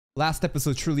Last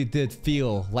episode truly did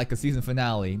feel like a season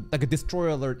finale, like a destroyer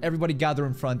alert, everybody gather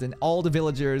in front and all the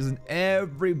villagers and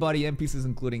everybody, NPCs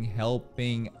including,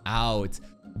 helping out.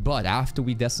 But after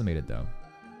we decimated them,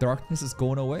 darkness is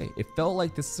going away. It felt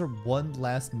like this is her one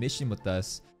last mission with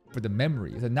us for the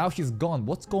memories, and now she's gone.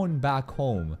 What's going back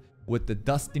home with the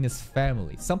Dustiness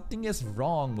family? Something is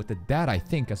wrong with the dad, I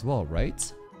think, as well,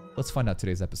 right? Let's find out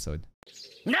today's episode.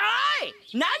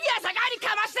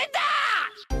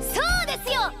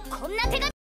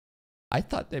 I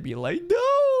thought they'd be like, no,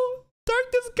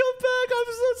 darkness, come back, I'm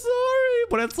so sorry.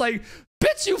 But it's like,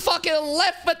 bitch, you fucking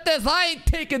left with this. I ain't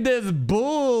taking this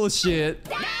bullshit.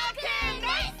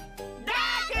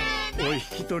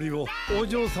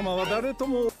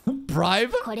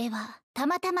 Bribe?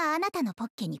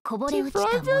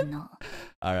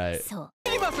 Alright.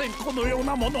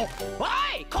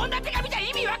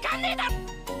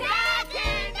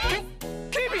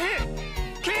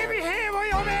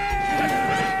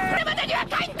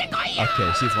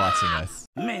 Okay, she's watching us.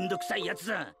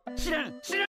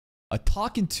 A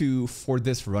talking to for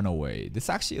this runaway. This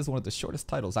actually is one of the shortest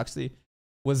titles. Actually,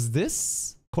 was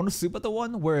this Konosuba the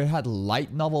one where it had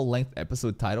light novel length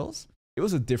episode titles? It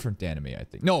was a different anime, I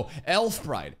think. No, Elf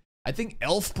Bride. I think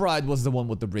Elf Bride was the one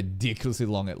with the ridiculously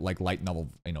long, like, light novel,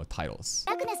 titles.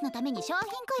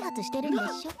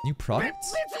 New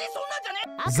products?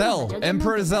 Zell,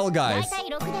 Emperor Zell, guys.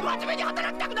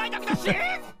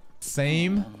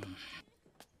 Same.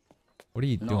 What are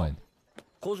you doing?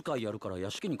 Why are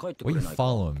you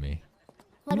following me?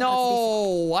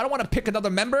 No, I don't want to pick another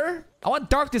member. I want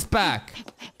Darkness back.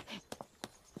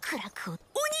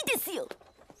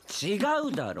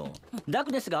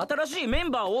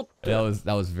 That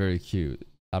was very cute.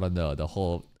 I don't know, the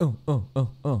whole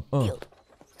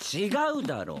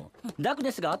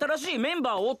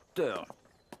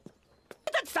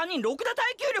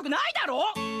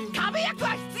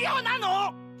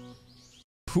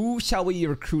Who shall we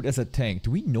recruit as a tank?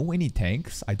 Do we know any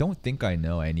tanks? I don't think I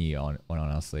know any,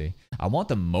 honestly. I want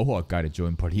the Mohawk guy to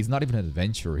join, but he's not even an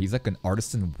adventurer. He's like an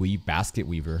artisan basket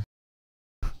weaver.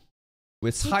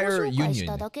 With higher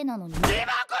union.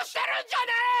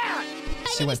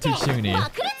 She went too shoony.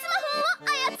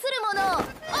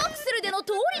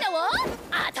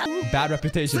 Bad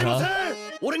reputation, huh?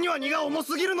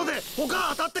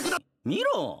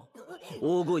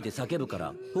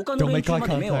 Don't make eye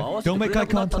contact. Don't make eye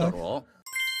contact.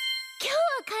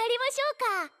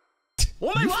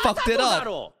 You fucked it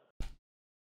up.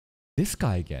 This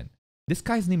guy again. This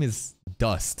guy's name is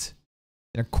Dust.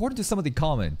 And according to some of the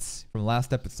comments from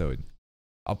last episode,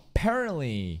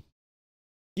 apparently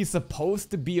he's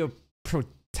supposed to be a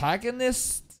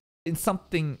protagonist in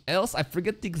something else. I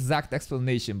forget the exact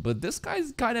explanation, but this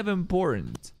guy's kind of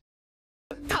important.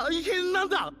 One of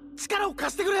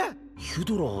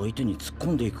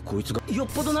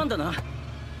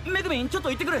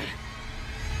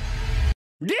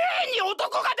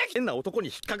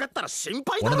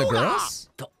the girls?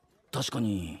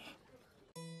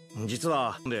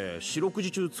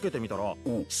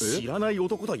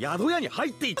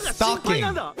 Stalking,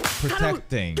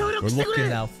 protecting, we're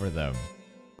looking out for them.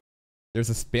 There's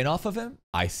a spin-off of him?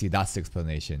 I see, that's the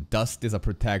explanation. Dust is a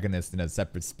protagonist in a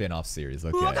separate spin-off series,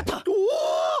 okay.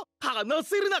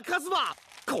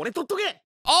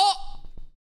 Oh!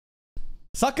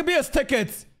 Sakabia's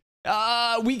tickets!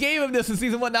 We gave him this in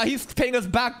season 1, now he's paying us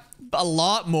back a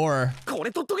lot more.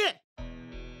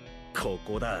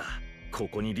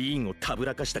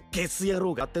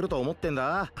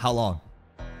 How long?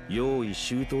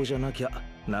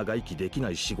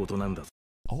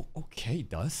 Oh, okay,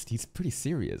 Dust. He's pretty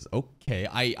serious. Okay,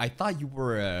 I thought you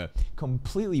were a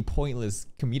completely pointless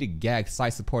comedic gag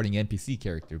side-supporting NPC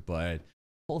character, but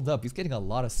hold up, he's getting a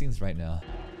lot of scenes right now.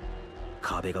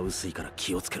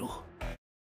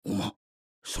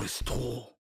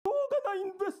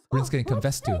 Rin's getting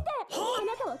confessed to.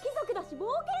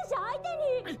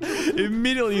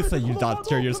 Immediately you said, you not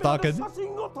sure you're stalking.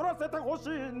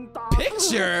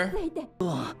 Picture?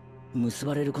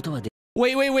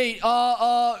 Wait.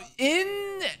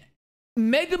 In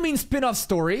Megumin spin-off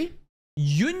story,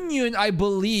 Union, I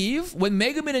believe, when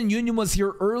Megumin and Union was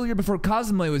here earlier before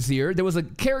Kazuma was here, there was a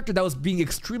character that was being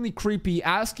extremely creepy,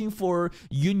 asking for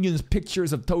Union's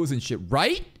pictures of toes and shit,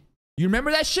 right? You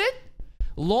remember that shit?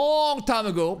 Long time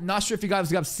ago. Not sure if you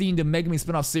guys have seen the Megumin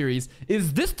spin-off series.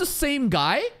 Is this the same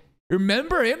guy?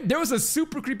 Remember him? There was a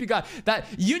super creepy guy. That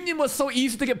Union was so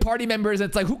easy to get party members. And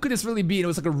it's like, who could this really be? And it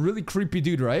was like a really creepy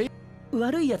dude, right? Yeah,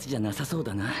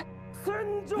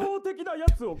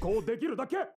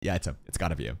 it's him. It's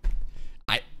gotta be him.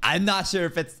 I'm not sure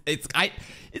if he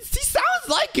sounds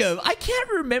like him. I can't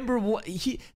remember what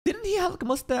didn't he have like a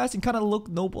mustache and kind of look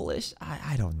noble-ish?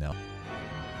 I don't know.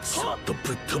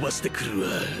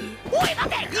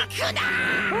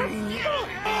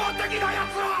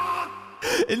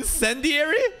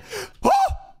 Incendiary? Oh!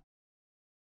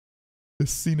 The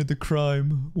scene of the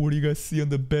crime. What do you guys see on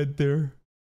the bed there?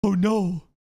 Oh no!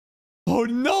 Oh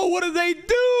no! What did they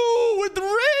do with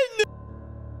Rin?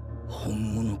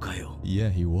 Yeah,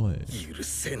 he was.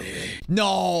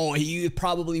 No, he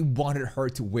probably wanted her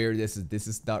to wear this. This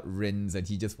is not Rin's, and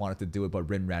he just wanted to do it, but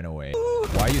Rin ran away.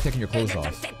 Why are you taking your clothes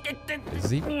off? Is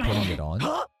he putting it on?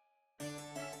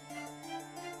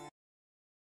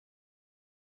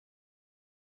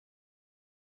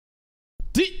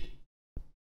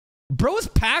 Bro is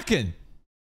packing.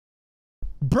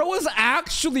 Bro is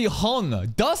actually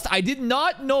hung. Dust, I did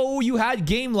not know you had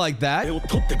game like that.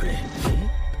 What are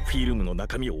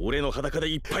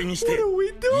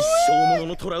we doing?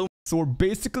 So we're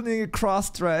basically gonna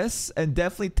cross-dress and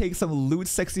definitely take some lewd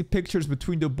sexy pictures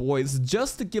between the boys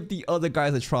just to give the other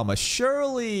guys a trauma.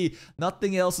 Surely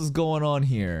nothing else is going on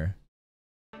here.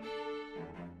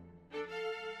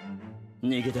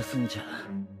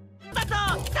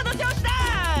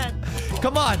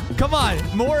 Come on, come on,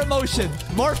 more emotion,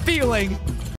 more feeling.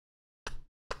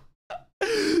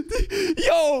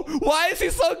 Yo, why is he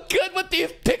so good with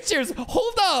these pictures?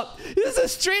 Hold up, this is a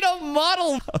straight up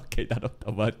model. Okay, I don't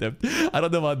know about them. I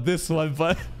don't know about this one,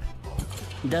 but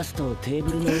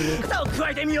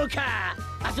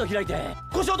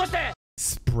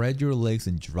spread your legs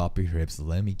and drop your hips.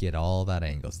 Let me get all that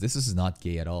angles. This is not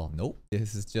gay at all. Nope.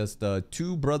 This is just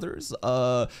two brothers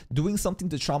doing something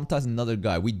to traumatize another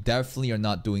guy. We definitely are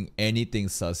not doing anything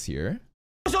sus here.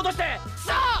 Spread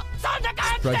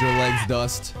your legs,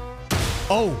 Dust.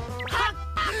 Oh!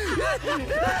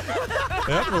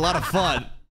 They're having a lot of fun.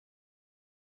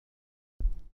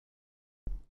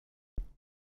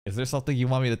 Is there something you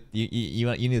want me to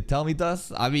you need to tell me,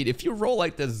 Dust? I mean, if you roll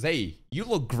like this, hey, you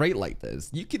look great like this.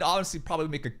 You can honestly probably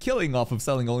make a killing off of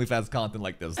selling OnlyFans content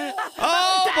like this.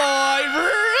 Oh boy,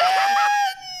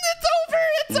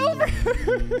 it's over.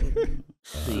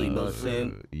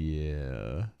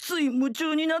 Yeah.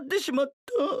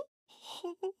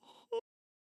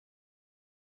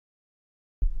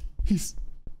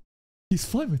 He's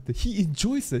fine with it. He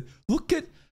enjoys it. Look at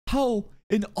how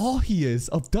in awe he is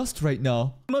of Dust right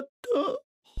now.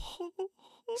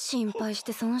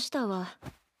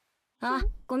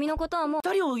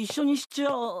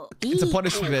 It's a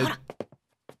punishment.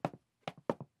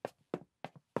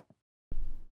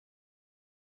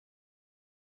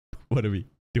 What are we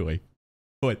doing?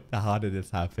 How did this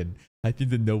happen? I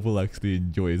think the noble actually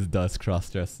enjoys Dust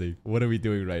cross-dressing. What are we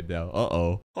doing right now?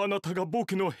 Uh-oh.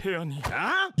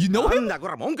 You know him? They're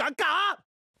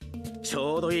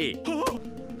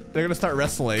gonna start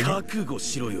wrestling.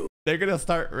 They're gonna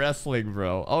start wrestling,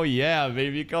 bro. Oh yeah,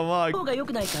 baby, come on.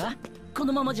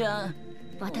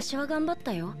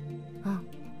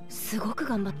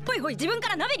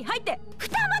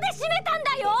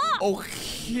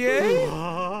 Okay.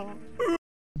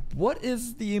 What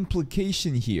is the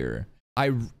implication here? I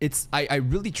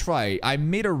really tried. I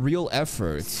made a real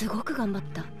effort.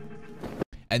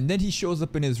 And then he shows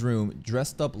up in his room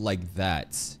dressed up like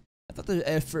that. I thought the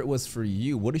effort was for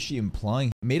you. What is she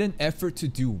implying? Made an effort to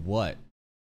do what?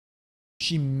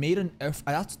 She made an effort.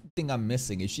 That's the thing I'm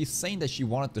missing. Is she saying that she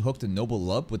wanted to hook the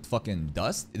noble up with fucking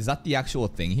Dust? Is that the actual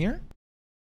thing here?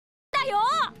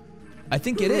 I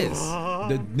think it is.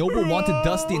 The noble wanted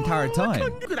Dust the entire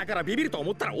time.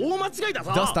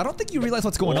 Dust, I don't think you realize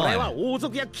what's going on.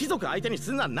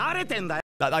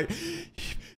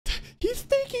 He's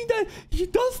thinking that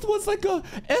Dust was like a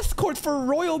escort for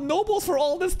royal nobles for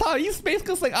all this time. He's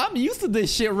basically like, I'm used to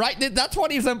this shit, right? That's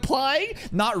what he's implying?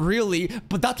 Not really,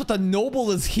 but that's what the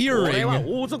noble is hearing.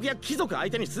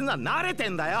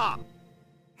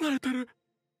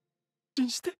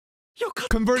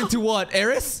 Converted to what?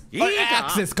 Eris?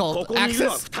 Axis called.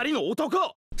 Axis?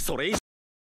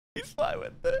 He's fine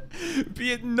with it.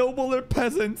 Be it noble or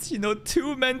peasants, you know,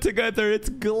 two men together, it's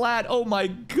glad. Oh my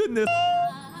goodness.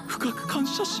 Of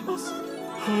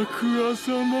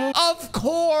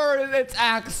course it's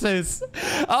Axis.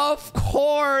 Of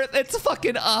course it's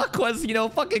fucking Aqua's, you know,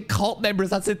 fucking cult members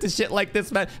that's into shit like this,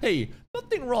 man. Hey,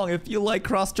 nothing wrong if you like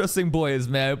cross-dressing boys,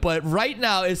 man. But right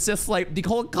now, it's just like the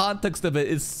whole context of it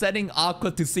is setting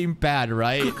Aqua to seem bad,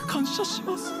 right?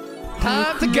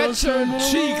 Time to get your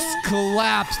cheeks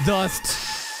clapped, Dust.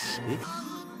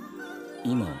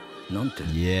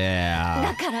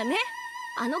 Yeah.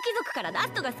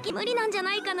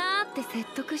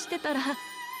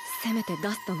 せめて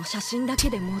ダストの写真だけ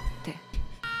でもって。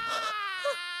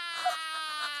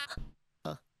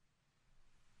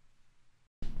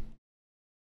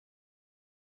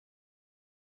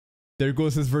There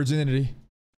goes his virginity.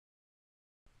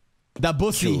 That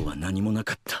pussy.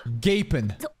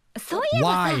 Gaping.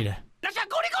 Wide.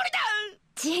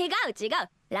 違う違う。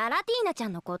ララティーナちゃ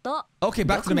んのこと。Okay,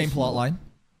 back to the main plot line.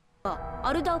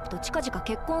 アルダープと近々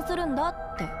結婚するんだ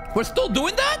って。We're still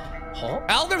doing that?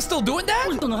 Alder's still doing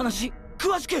that? その話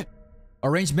詳しく。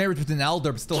 Arranged marriage with an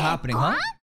Alder still happening, huh?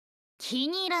 気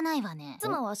に入らないわね。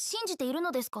妻は信じている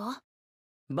のですか？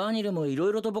バニルもいろ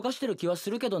いろとぼかしてる気はす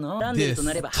るけどな。ランデルと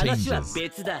なれば話は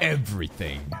別だ。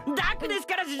Everything. ダックです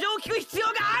から事情を聞く必要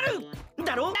がある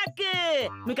だろ。ダック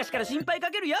昔から心配か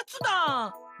けるやつ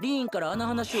だ。リーンからあの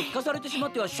話を聞かされてしま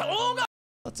ってはしょうが。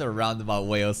That's a roundabout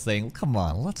way of saying, come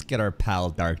on, let's get our pal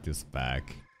Darkness back.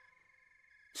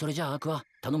 それじゃあアクア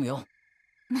頼むよ。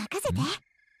任せて。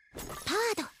パワ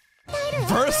ー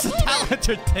ド。Versatile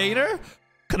entertainer?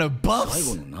 Kind of buffs? 最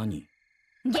後の何？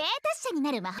芸達者に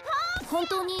なる魔法。本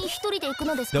当に一人で行く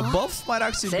のですか？ The buffs might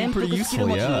actually be 潜 pretty 伏スキル useful,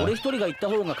 持ちの yeah. 俺一人が行った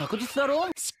方が確実だろ。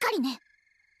しっかりね。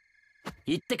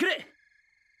行ってくれ。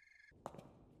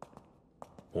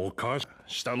おかし、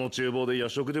下の厨房で夜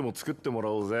食でも作ってもら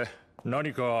おうぜ。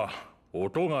何か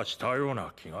音がしたよう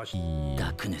な気がし。ダ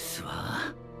ークネス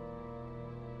は。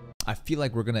I feel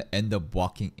like we're gonna end up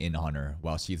walking in on her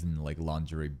while she's in like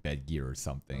lingerie bed gear or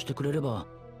something. してくれれば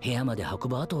部屋まで運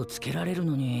ぶ後をつけられる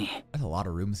のに。That's a lot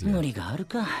of rooms here. 無理がある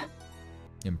か。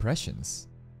Impressions.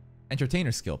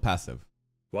 Entertainer skill, passive.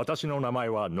 私の名前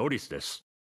はノリスです。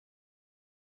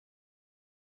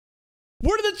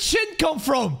Where did the chin come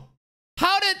from?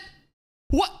 How did...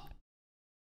 What?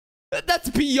 That's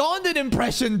beyond an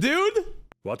impression, dude!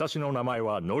 私の名前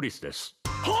はノリスです。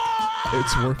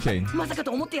It's working. まさか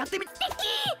と思ってやってみて。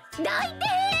抱いて。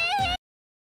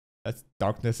 That's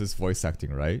Darkness's voice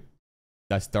acting, right?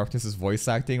 That's Darkness's voice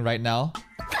acting right now?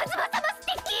 カズマ様素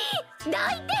敵。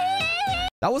抱いて。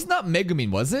 That was not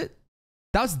Megumin, was it?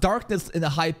 That was Darkness in a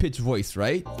high-pitched voice,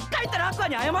 right? 帰ったらアクア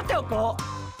に謝っておこう。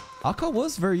 Aka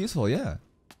was very useful, yeah.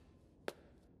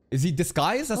 Is he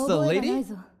disguised as the 覚えがな lady? い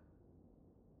ぞ。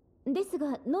です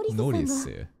が、ノリスさんは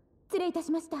Notice. 失礼いた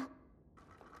しました。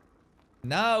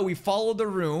Now we follow the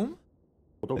room.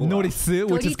 男は Notice,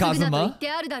 which is 取り次ぐなと言 Kazuma. っ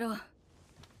てあるだろう。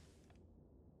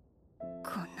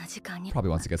こんな時間に。 Probably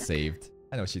wants to get saved.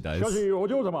 I know she しか does. しお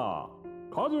嬢様、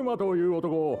カズマという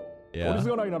男、Yeah. 取り継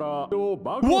がないならを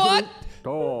爆破する What?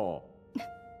 と。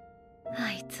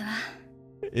あいつは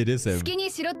It is 好 him. き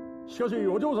にしろ。しかし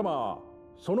お嬢様、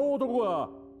その男は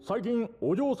最近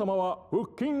お嬢様は腹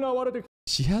筋が割れて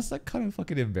She has that kind of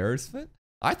fucking embarrassment.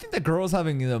 I think that girls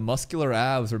having muscular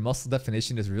abs or muscle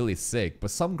definition is really sick,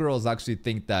 but some girls actually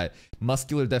think that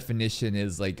muscular definition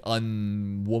is like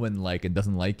unwomanlike and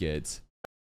doesn't like it.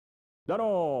 だ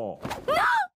ろう。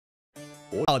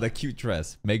 Oh, the cute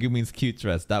dress. Megumin's cute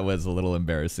dress. That was a little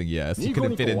embarrassing, yes. You ニコ couldn't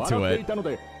ニコ fit 笑 into ってい it. たの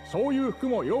で、そういう服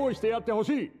も用意してやってほし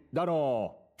い。だ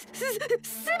ろう。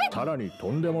さらに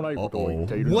とんでもないことを言っ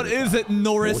ているの What です is it,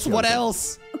 Norris? What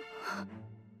else?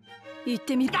 行っ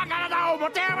てみる。だからだを持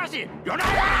て余し、よな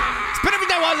Spin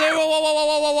everything!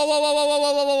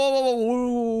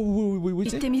 Whoa,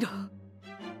 行ってみろ。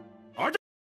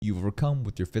 You overcome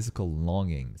with your physical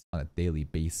longings on a daily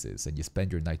basis, and you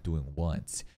spend your night doing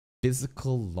what?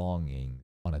 Physical longing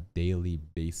on a daily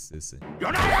basis.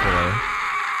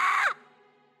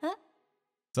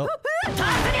 So,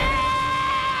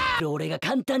 俺が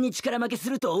簡単に力負けす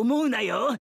ると思うな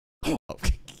よ。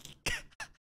 okay.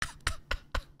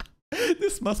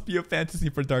 This must be a fantasy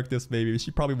for Darkness, maybe.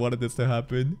 She probably wanted this to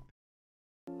happen.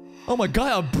 Oh my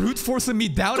god, a brute forcing me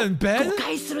down in 誤 bed?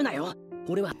 解するなよ。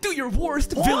俺は Do your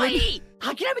worst, お villain! い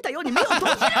諦めたように目を閉じ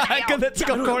るなよ。 Let's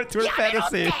go according to her やめろっ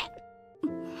て fantasy.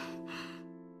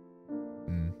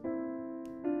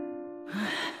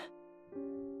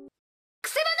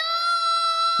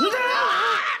 There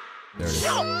it is.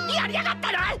 やりやがっ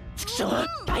たな。畜生、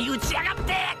大打ちやがっ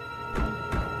て。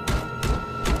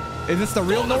 Is this the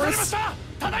real Norris?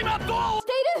 ただいまどう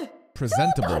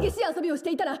Presentable. 激しい遊びをし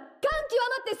ていたら感極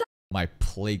まってさ。 My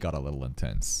play got a little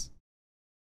intense.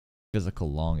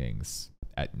 Physical longings.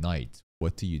 At night,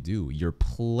 what do you do? Your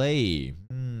play.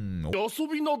 遊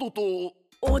びなどと。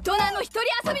大人の一人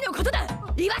遊びのことだ。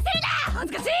言わせるな。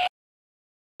恥ずかしい。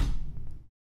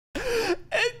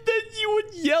 And then you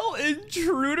would yell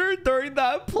intruder during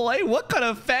that play? What kind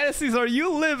of fantasies are you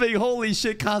living? Holy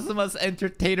shit, Kazuma's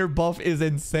entertainer buff is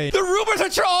insane. The rumors are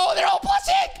true! Oh, they're all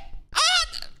blushing!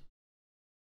 Ah!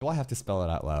 Do I have to spell it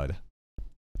out loud?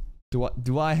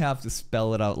 Do I have to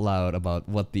spell it out loud about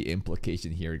what the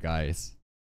implication here, guys?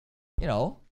 You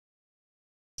know,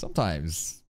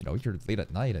 sometimes, you know, you're late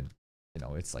at night and, you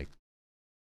know, it's like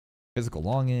physical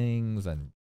longings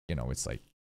and, you know, it's like,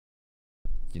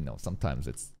 you know, sometimes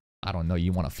it's, I don't know,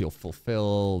 you want to feel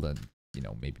fulfilled and, you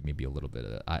know, maybe a little bit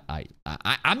of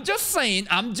I'm just saying,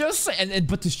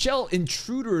 but to shell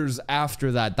intruders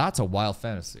after that, that's a wild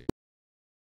fantasy.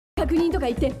 確認とか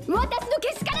言って私の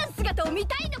けしからん姿を見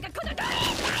たいのかこのど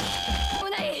うも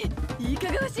ないい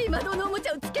かがわしい魔導のおもち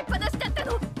ゃをつけっぱなしだった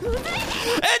のうずい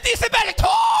Anti-Semitic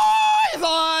toys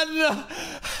on!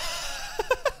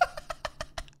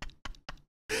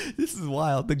 This is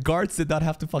wild. The guards did not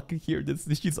have to fucking hear this.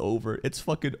 She's over. It's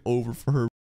fucking over for her.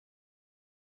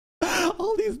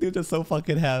 All these dudes are so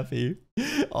fucking happy.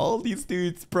 All these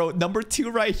dudes, bro. Number 2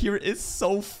 right here is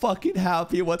so fucking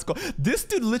happy. What's going? This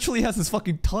dude literally has his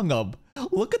fucking tongue up.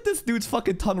 Look at this dude's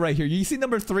fucking tongue right here. You see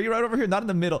number 3 right over here? Not in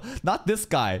the middle. Not this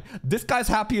guy. This guy's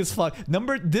happy as fuck.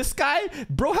 This guy,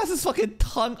 bro, has his fucking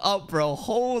tongue up, bro.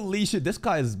 Holy shit. This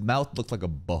guy's mouth looks like a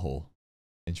butthole.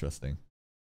 Interesting.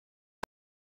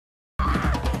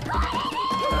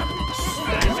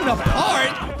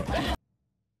 Apart.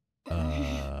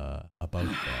 About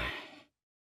that.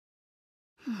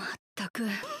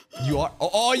 You are.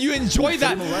 Oh, you enjoy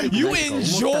that. You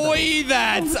enjoy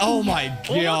that. Oh my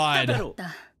god.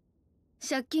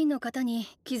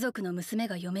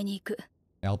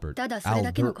 Albert.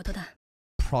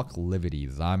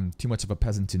 Proclivities. I'm too much of a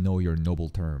peasant to know your noble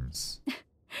terms.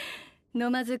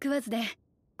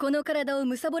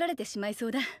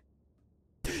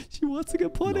 She wants to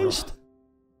get punished.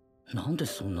 Oh,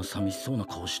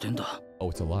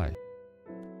 it's a lie.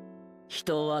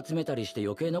 人を集めたりして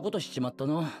余計なことしちまった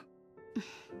の。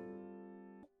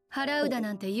払うだ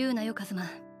なんて言うなよカズマ。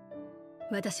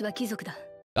私は貴族だ。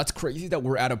 That's crazy that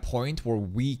we're at a point where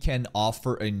we can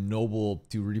offer a noble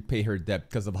to repay her debt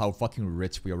because of how fucking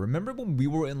rich we are. Remember when we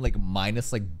were in like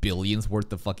minus like billions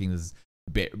worth of fucking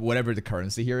whatever the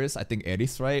currency here is? I think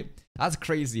Eris, right? That's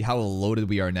crazy how loaded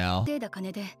we are now.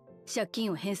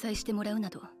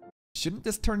 Shouldn't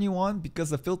this turn you on?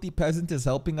 Because a filthy peasant is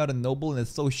helping out a noble and it's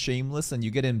so shameless and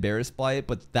you get embarrassed by it,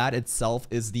 but that itself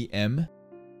is the M.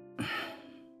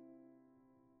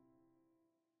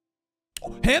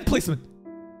 Oh, hand placement!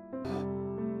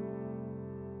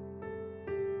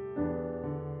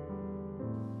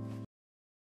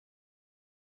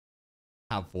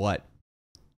 Have what?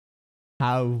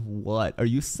 Have what? Are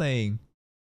you saying,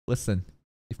 listen,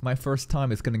 if my first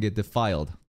time is gonna get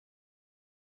defiled,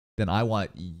 then I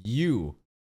want you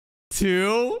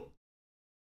to...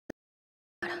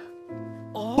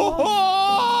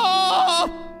 Oh!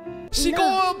 She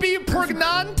gonna be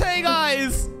pregnante,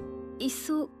 guys!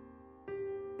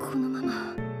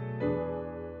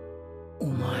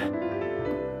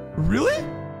 Really?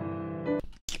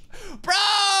 Bro,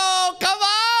 come on!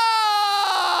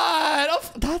 Oh,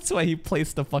 that's why he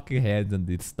placed the fucking hands in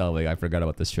the stomach. I forgot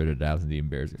about the shredded abs and the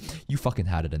embarrassment. You fucking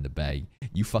had it in the bag.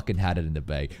 You fucking had it in the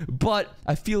bag. But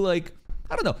I feel like,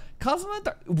 I don't know. Kazuma,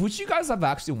 would you guys have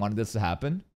actually wanted this to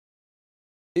happen?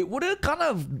 It would have kind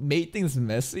of made things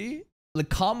messy. The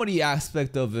comedy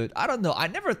aspect of it, I don't know. I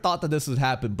never thought that this would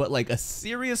happen, but like a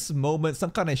serious moment,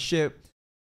 some kind of shit.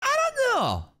 I don't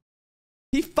know.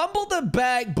 He fumbled the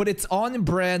bag, but it's on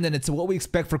brand and it's what we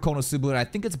expect for Konosuba, and I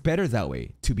think it's better that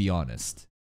way, to be honest.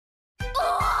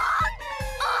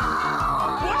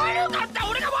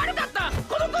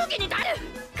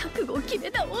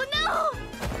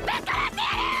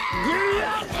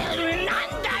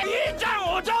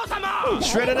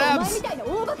 Shredded abs!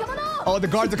 Oh, the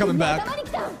guards are coming back.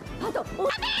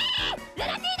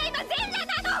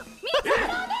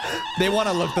 They want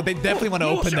to look, they definitely want to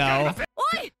open now.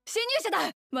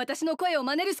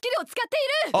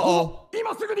 Uh-oh.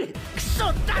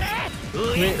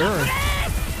 Create Earth.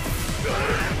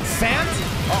 Sand?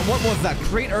 Oh, what was that?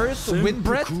 Create Earth? Wind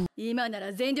breath? Where are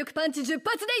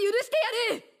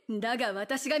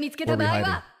we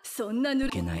hiding?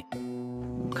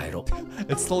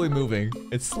 It's slowly moving.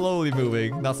 It's slowly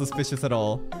moving. Not suspicious at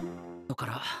all.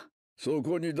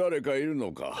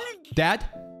 Dad?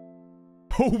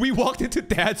 Oh, we walked into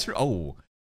Dad's room. Oh.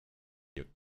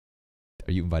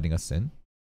 Are you inviting us in?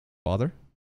 Father?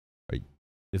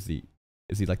 Is he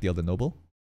like the other noble?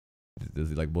 Does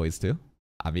he like boys too?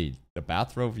 I mean, the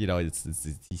bathrobe, you know,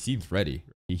 he seems ready.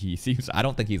 He seems, I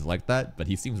don't think he's like that, but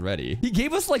he seems ready. He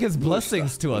gave us like his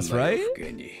blessings to us, right?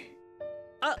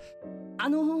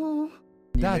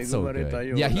 That's so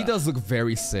good. Yeah, he does look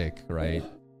very sick, right?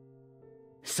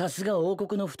 That's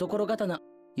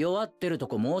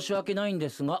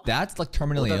like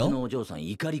terminally ill?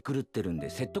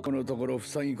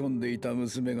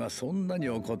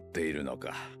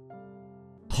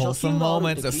 Wholesome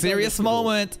moment, a serious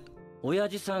moment. 親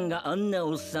父さんがあんな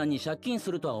おっさんに借金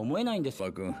するとは思えないんです。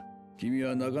 Yeah,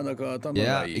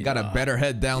 you got a better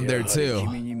head down there too.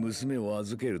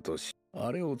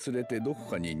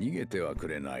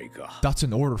 That's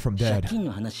an order from Dad. 借金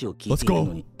の話を聞いている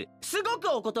のに。すごく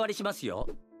お断りしますよ。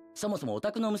そもそもお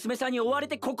宅の娘さんに追われ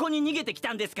てここに逃げてき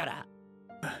たんですから。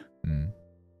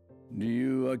理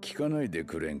由は聞かないで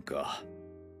くれんか。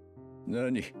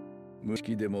何? Oh,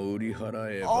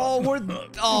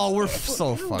 we're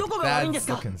so fucked. That's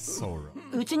looking so wrong.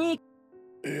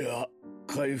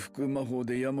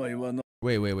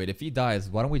 Wait. If he dies,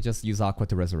 why don't we just use Aqua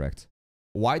to resurrect?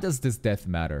 Why does this death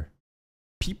matter?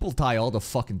 People die all the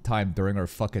fucking time during our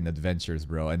fucking adventures,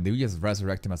 bro, and we just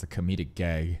resurrect him as a comedic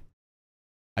gag.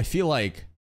 I feel like...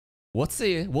 we'll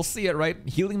see it, right?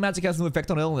 Healing magic has no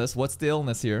effect on illness. What's the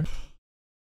illness here?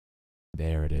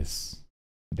 There it is.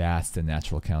 That's the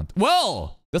natural count.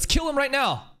 Whoa! Let's kill him right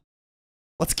now.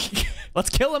 Let's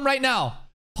kill him right now.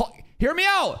 Hear me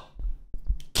out.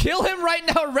 Kill him right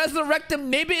now. Resurrect him.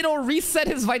 Maybe it'll reset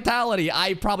his vitality.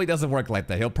 Probably doesn't work like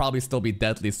that. He'll probably still be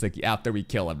deathly sick after we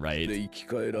kill him, right?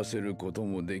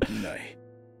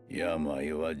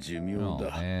 Oh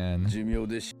man.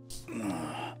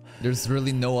 There's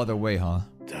really no other way, huh?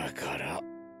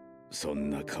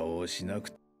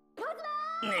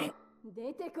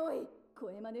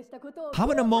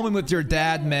 Having a moment with your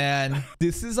dad, man.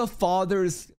 This is a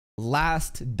father's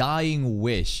last dying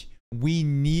wish. We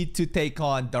need to take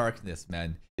on darkness,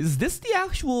 man. Is this the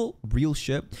actual real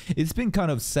ship? It's been kind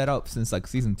of set up since like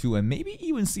season 2 and maybe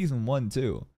even season 1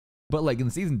 too. But like in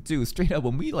season 2, straight up,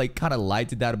 when we like kind of lied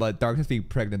to Dad about darkness being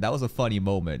pregnant, that was a funny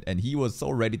moment. And he was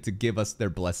so ready to give us their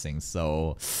blessings.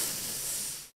 So...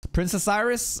 Princess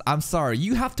Iris, I'm sorry.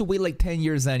 You have to wait like 10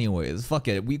 years anyways. Fuck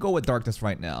it. We go with darkness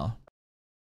right now.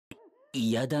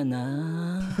 I don't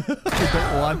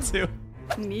want to.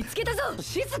 見つけたぞ。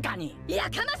静かに。や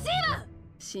かましいわ。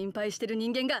心配してる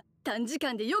人間が短時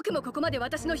間でよくもここまで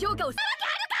私の評価をする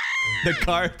わけ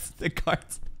あるか。The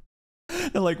cards.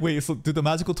 They're like, wait, so do the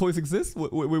magical toys exist?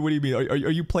 What do you mean? Are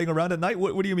you playing around at night?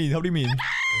 What do you mean? How do you mean?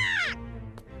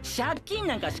 借金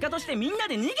なんかしかとしてみんな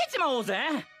で逃げちまおうぜ。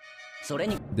それ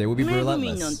に They will be メグ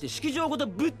ミン relentless. なんて式場ごと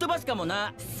ぶっ飛ばすかも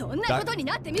な。そんなことに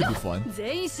なってみろ。 Could be fun.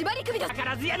 全員縛り首だ。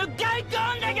宝津屋の外交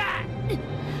女が。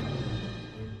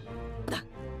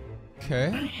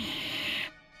Okay.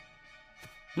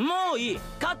 もういい。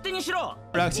勝手にしろ。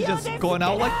We're actually just going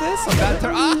out like this? On that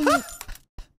turn?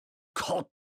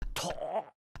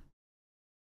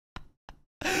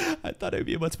 I thought it'd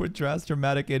be a much more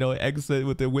dramatic, you know, exit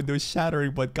with the window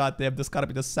shattering, but goddamn, this gotta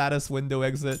be the saddest window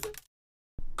exit.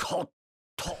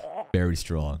 Very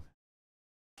strong.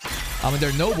 I mean,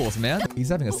 they're nobles, man. He's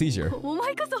having a seizure. You お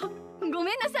前こそご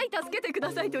めんなさい助けてく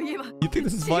ださいと言えば。 think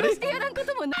this is 治療 funny? してやらんこ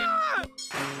ともない。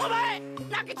お前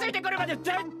泣きついてくるまで絶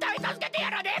対助けてや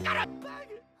らねえから。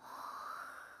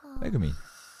 Megumi.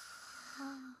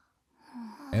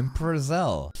 Emperor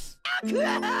Zell. Did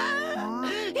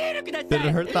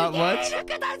it hurt that much?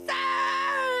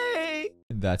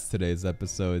 That's today's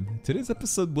episode. Today's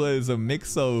episode was a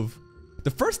mix of...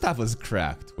 The first half was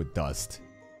cracked with Dust.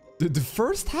 The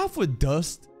first half with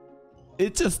Dust,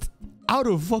 it just out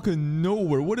of fucking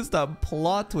nowhere. What is that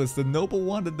plot twist? The noble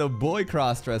wanted the boy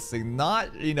cross-dressing,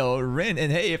 not, you know, Rin.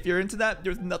 And hey, if you're into that,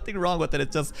 there's nothing wrong with it.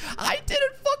 It's just, I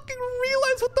didn't fucking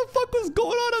realize what the fuck was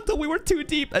going on until we were too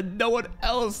deep and no one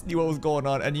else knew what was going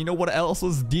on. And you know what else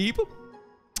was deep?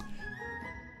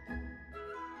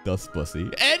 Dust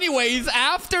pussy. Anyways,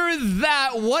 after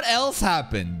that, what else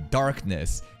happened?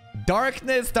 Darkness.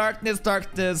 Darkness.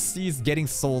 He's getting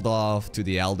sold off to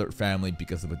the Aldert family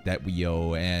because of a debt we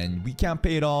owe, and we can't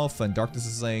pay it off. And Darkness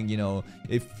is saying, you know,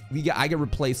 if I get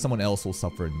replaced, someone else will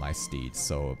suffer in my stead.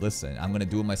 So listen, I'm gonna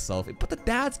do it myself. But the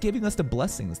dad's giving us the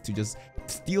blessings to just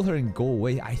steal her and go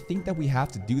away. I think that we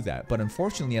have to do that. But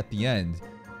unfortunately, at the end,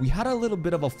 we had a little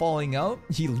bit of a falling out.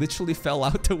 He literally fell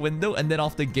out the window and then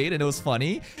off the gate, and it was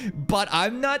funny. But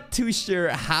I'm not too sure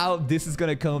how this is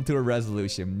gonna come to a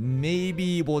resolution.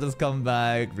 Maybe we'll just come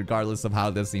back regardless of how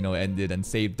this, you know, ended and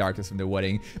save Darkness from the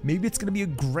wedding. Maybe it's gonna be a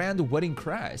grand wedding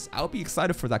crash. I'll be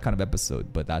excited for that kind of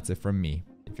episode, but that's it from me.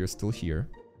 If you're still here,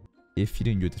 if you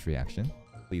didn't enjoy this reaction,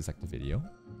 please like the video.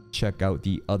 Check out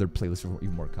the other playlist for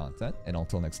even more content. And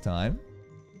until next time,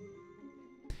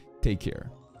 take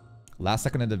care. Last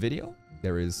second of the video,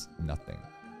 there is nothing.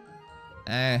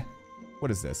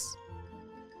 What is this?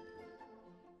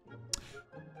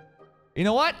 You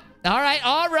know what? All right.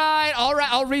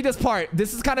 I'll read this part.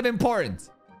 This is kind of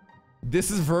important. This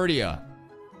is Verdia,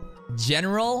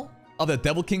 General of the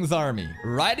Devil King's army,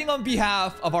 writing on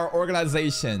behalf of our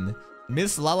organization.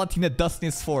 Miss Lalatina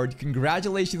Dustin's Ford,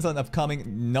 congratulations on upcoming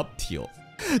nuptials.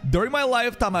 During my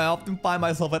lifetime, I often find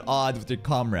myself at odds with your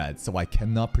comrades, so I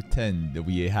cannot pretend that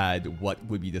we had what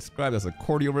would be described as a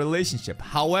cordial relationship.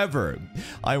 However,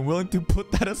 I'm willing to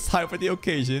put that aside for the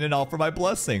occasion and offer my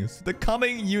blessings to the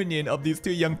coming union of these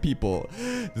two young people,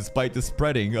 despite the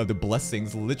spreading of the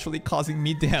blessings literally causing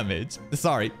me damage.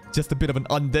 Sorry, just a bit of an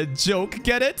undead joke,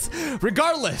 get it?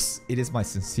 Regardless, it is my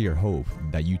sincere hope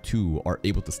that you two are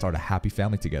able to start a happy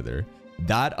family together.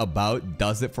 That about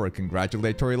does it for a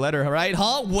congratulatory letter, right?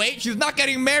 Huh? Wait, she's not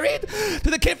getting married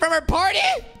to the kid from her party?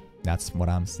 That's what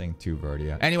I'm saying too,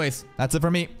 Verdia. Anyways, that's it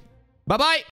for me. Bye-bye.